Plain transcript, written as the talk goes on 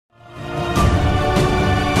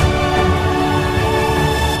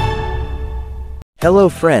Hello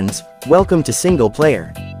friends, welcome to Single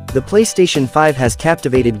Player. The PlayStation 5 has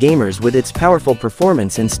captivated gamers with its powerful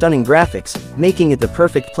performance and stunning graphics, making it the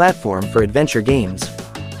perfect platform for adventure games.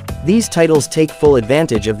 These titles take full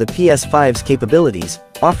advantage of the PS5's capabilities,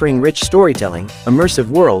 offering rich storytelling, immersive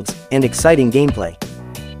worlds, and exciting gameplay.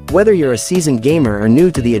 Whether you're a seasoned gamer or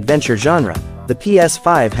new to the adventure genre, the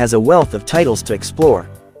PS5 has a wealth of titles to explore.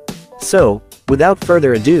 So, without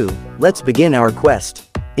further ado, let's begin our quest.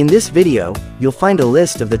 In this video, you'll find a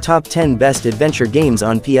list of the top 10 best adventure games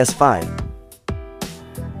on PS5.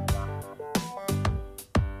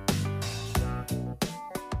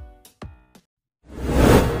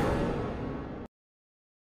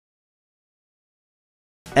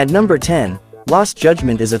 At number 10, Lost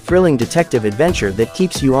Judgment is a thrilling detective adventure that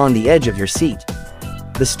keeps you on the edge of your seat.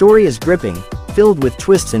 The story is gripping, filled with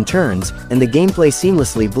twists and turns, and the gameplay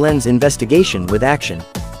seamlessly blends investigation with action.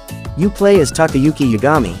 You play as Takayuki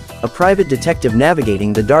Yagami, a private detective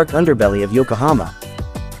navigating the dark underbelly of Yokohama.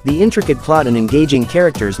 The intricate plot and engaging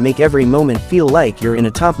characters make every moment feel like you're in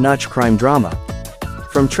a top-notch crime drama.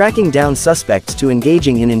 From tracking down suspects to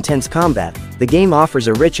engaging in intense combat, the game offers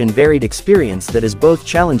a rich and varied experience that is both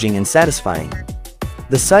challenging and satisfying.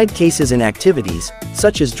 The side cases and activities,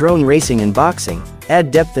 such as drone racing and boxing, add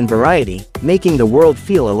depth and variety, making the world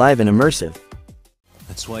feel alive and immersive.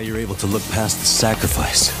 That's why you're able to look past the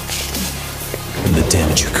sacrifice and the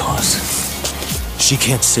damage you cause. She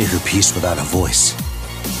can't say her piece without a voice.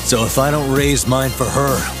 So if I don't raise mine for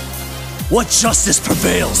her, what justice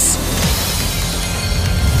prevails?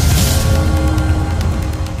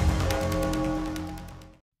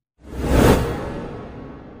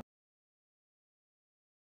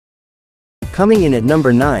 Coming in at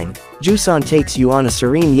number 9, Jusan takes you on a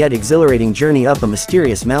serene yet exhilarating journey up a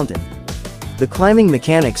mysterious mountain. The climbing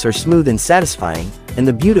mechanics are smooth and satisfying, and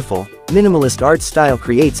the beautiful, minimalist art style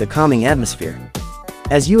creates a calming atmosphere.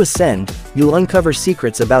 As you ascend, you'll uncover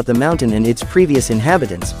secrets about the mountain and its previous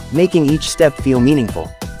inhabitants, making each step feel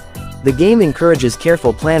meaningful. The game encourages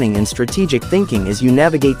careful planning and strategic thinking as you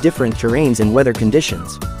navigate different terrains and weather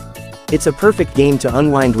conditions. It's a perfect game to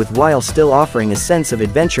unwind with while still offering a sense of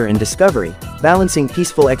adventure and discovery, balancing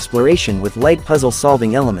peaceful exploration with light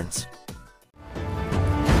puzzle-solving elements.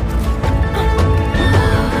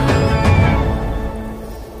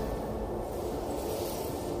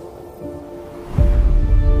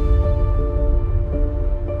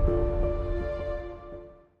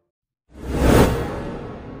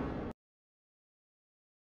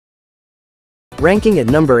 Ranking at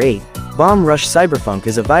number 8, Bomb Rush Cyberpunk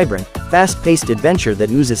is a vibrant, fast-paced adventure that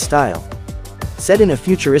oozes style. Set in a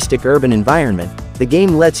futuristic urban environment, the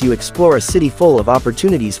game lets you explore a city full of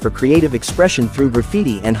opportunities for creative expression through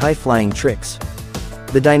graffiti and high-flying tricks.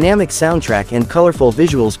 The dynamic soundtrack and colorful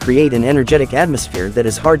visuals create an energetic atmosphere that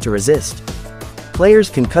is hard to resist. Players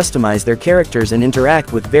can customize their characters and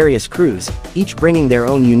interact with various crews, each bringing their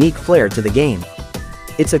own unique flair to the game.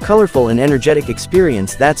 It's a colorful and energetic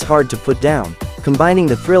experience that's hard to put down, combining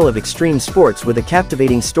the thrill of extreme sports with a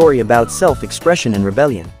captivating story about self-expression and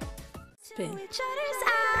rebellion. Spin.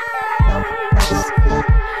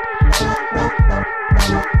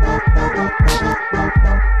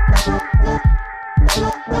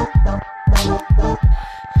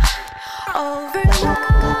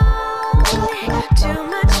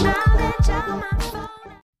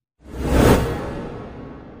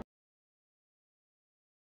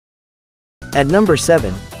 At number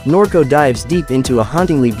 7, Norco dives deep into a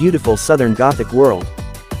hauntingly beautiful Southern Gothic world.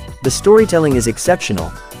 The storytelling is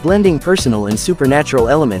exceptional, blending personal and supernatural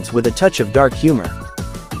elements with a touch of dark humor.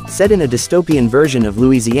 Set in a dystopian version of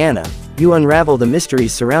Louisiana, you unravel the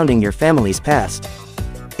mysteries surrounding your family's past.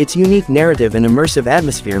 Its unique narrative and immersive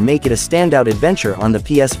atmosphere make it a standout adventure on the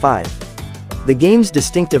PS5. The game's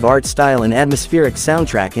distinctive art style and atmospheric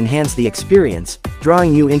soundtrack enhance the experience,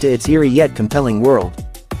 drawing you into its eerie yet compelling world.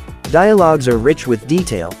 Dialogues are rich with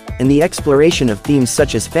detail, and the exploration of themes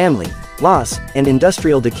such as family, loss, and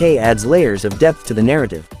industrial decay adds layers of depth to the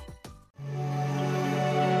narrative.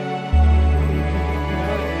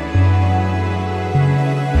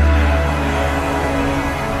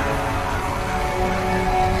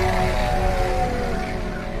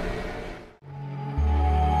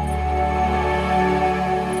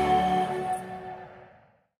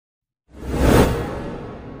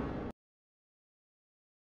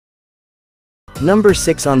 Number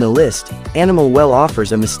 6 on the list, Animal Well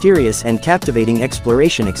offers a mysterious and captivating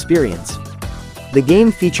exploration experience. The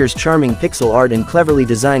game features charming pixel art and cleverly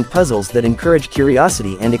designed puzzles that encourage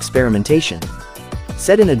curiosity and experimentation.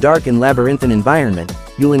 Set in a dark and labyrinthine environment,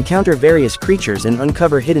 you'll encounter various creatures and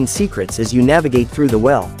uncover hidden secrets as you navigate through the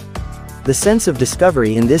well. The sense of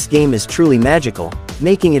discovery in this game is truly magical,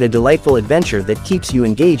 making it a delightful adventure that keeps you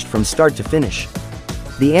engaged from start to finish.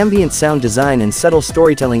 The ambient sound design and subtle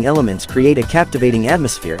storytelling elements create a captivating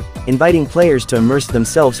atmosphere, inviting players to immerse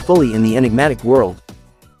themselves fully in the enigmatic world.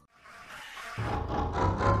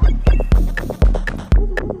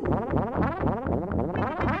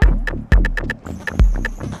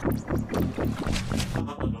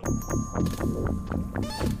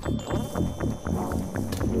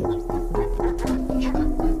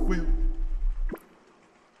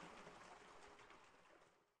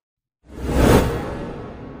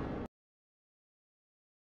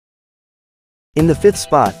 In the 5th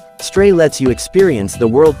spot, Stray lets you experience the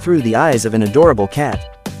world through the eyes of an adorable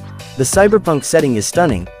cat. The cyberpunk setting is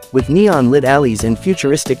stunning, with neon-lit alleys and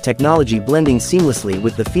futuristic technology blending seamlessly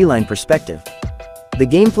with the feline perspective. The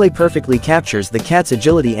gameplay perfectly captures the cat's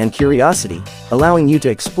agility and curiosity, allowing you to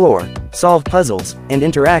explore, solve puzzles, and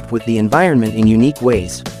interact with the environment in unique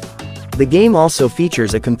ways. The game also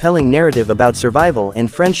features a compelling narrative about survival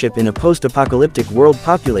and friendship in a post-apocalyptic world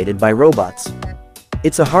populated by robots.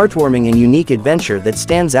 It's a heartwarming and unique adventure that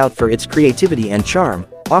stands out for its creativity and charm,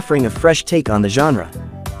 offering a fresh take on the genre.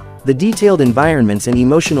 The detailed environments and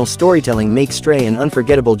emotional storytelling make Stray an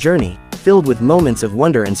unforgettable journey, filled with moments of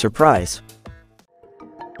wonder and surprise.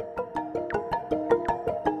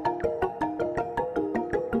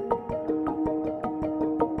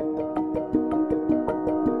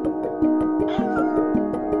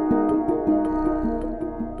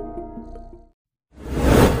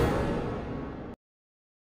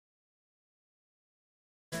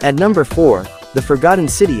 At number 4, The Forgotten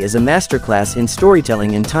City is a masterclass in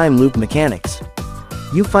storytelling and time loop mechanics.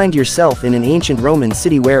 You find yourself in an ancient Roman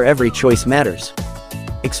city where every choice matters.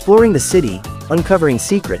 Exploring the city, uncovering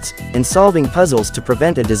secrets, and solving puzzles to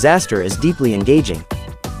prevent a disaster is deeply engaging.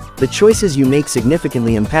 The choices you make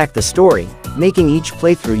significantly impact the story, making each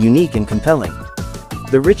playthrough unique and compelling.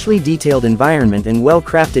 The richly detailed environment and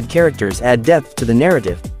well-crafted characters add depth to the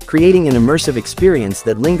narrative, creating an immersive experience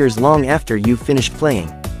that lingers long after you've finished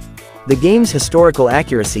playing. The game's historical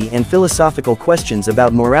accuracy and philosophical questions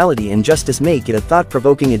about morality and justice make it a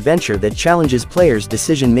thought-provoking adventure that challenges players'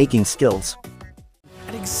 decision-making skills.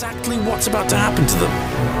 And exactly what's about to happen to them?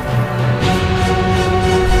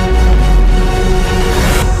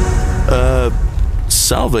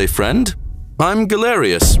 Salve, friend. I'm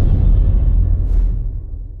Galerius.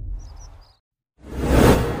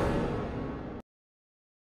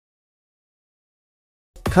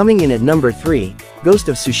 Coming in at number 3, Ghost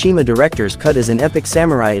of Tsushima Director's Cut is an epic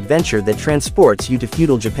samurai adventure that transports you to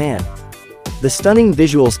feudal Japan. The stunning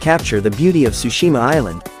visuals capture the beauty of Tsushima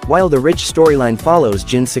Island, while the rich storyline follows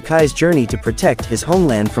Jin Sakai's journey to protect his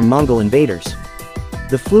homeland from Mongol invaders.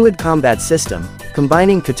 The fluid combat system,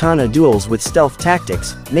 combining katana duels with stealth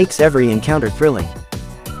tactics, makes every encounter thrilling.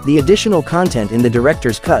 The additional content in the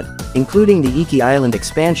director's cut, including the Iki Island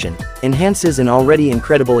expansion, enhances an already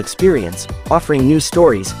incredible experience, offering new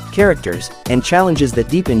stories, characters, and challenges that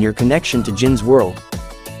deepen your connection to Jin's world.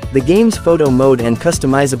 The game's photo mode and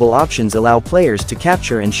customizable options allow players to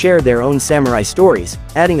capture and share their own samurai stories,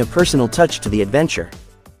 adding a personal touch to the adventure.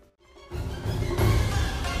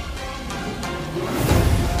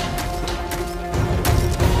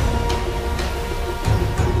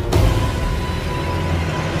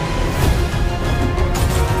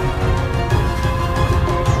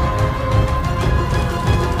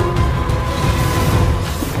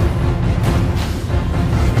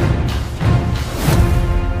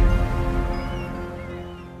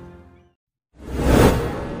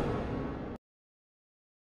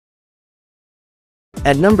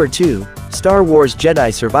 At number 2, Star Wars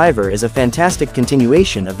Jedi Survivor is a fantastic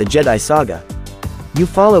continuation of the Jedi saga. You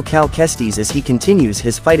follow Cal Kestis as he continues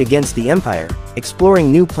his fight against the Empire,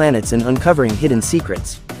 exploring new planets and uncovering hidden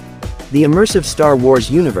secrets. The immersive Star Wars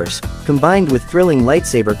universe, combined with thrilling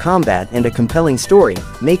lightsaber combat and a compelling story,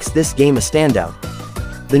 makes this game a standout.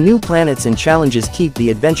 The new planets and challenges keep the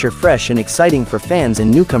adventure fresh and exciting for fans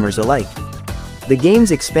and newcomers alike. The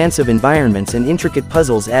game's expansive environments and intricate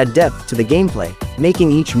puzzles add depth to the gameplay,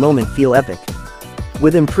 making each moment feel epic.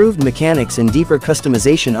 With improved mechanics and deeper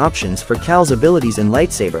customization options for Cal's abilities and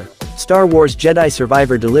lightsaber, Star Wars Jedi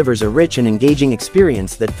Survivor delivers a rich and engaging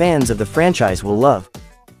experience that fans of the franchise will love.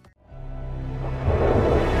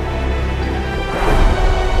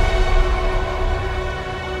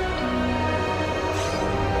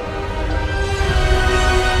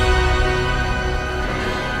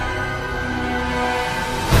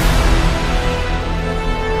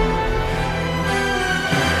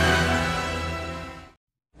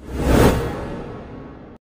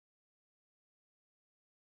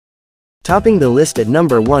 Topping the list at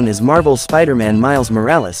number 1 is Marvel's Spider-Man Miles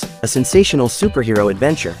Morales, a sensational superhero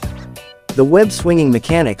adventure. The web-swinging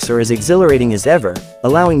mechanics are as exhilarating as ever,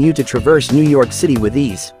 allowing you to traverse New York City with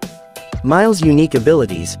ease. Miles' unique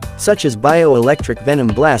abilities, such as bioelectric venom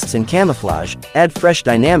blasts and camouflage, add fresh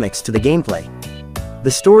dynamics to the gameplay.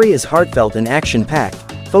 The story is heartfelt and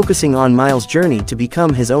action-packed, focusing on Miles' journey to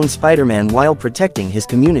become his own Spider-Man while protecting his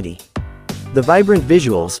community. The vibrant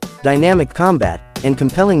visuals, dynamic combat, and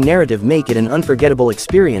compelling narrative make it an unforgettable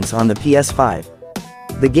experience on the PS5.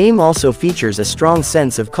 The game also features a strong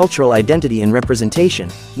sense of cultural identity and representation,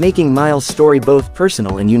 making Miles' story both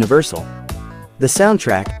personal and universal. The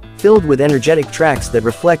soundtrack, filled with energetic tracks that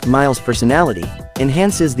reflect Miles' personality,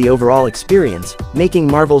 enhances the overall experience, making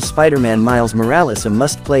Marvel's Spider-Man Miles Morales a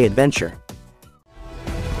must-play adventure.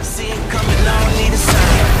 See it coming, I don't need a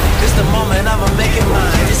sign. This the moment, I'ma make it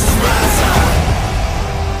mine. This is my time.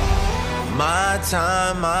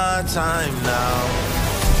 My time now.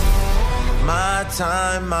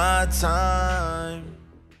 My time.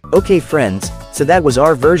 Okay friends, so that was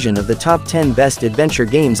our version of the top 10 best adventure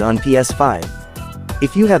games on PS5.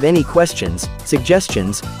 If you have any questions,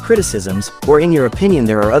 suggestions, criticisms, or in your opinion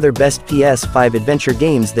there are other best PS5 adventure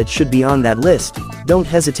games that should be on that list, don't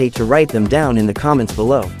hesitate to write them down in the comments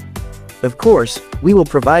below. Of course, we will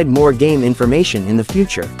provide more game information in the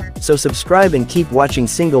future, so subscribe and keep watching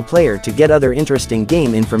Single Player to get other interesting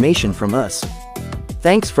game information from us.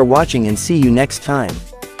 Thanks for watching and see you next time.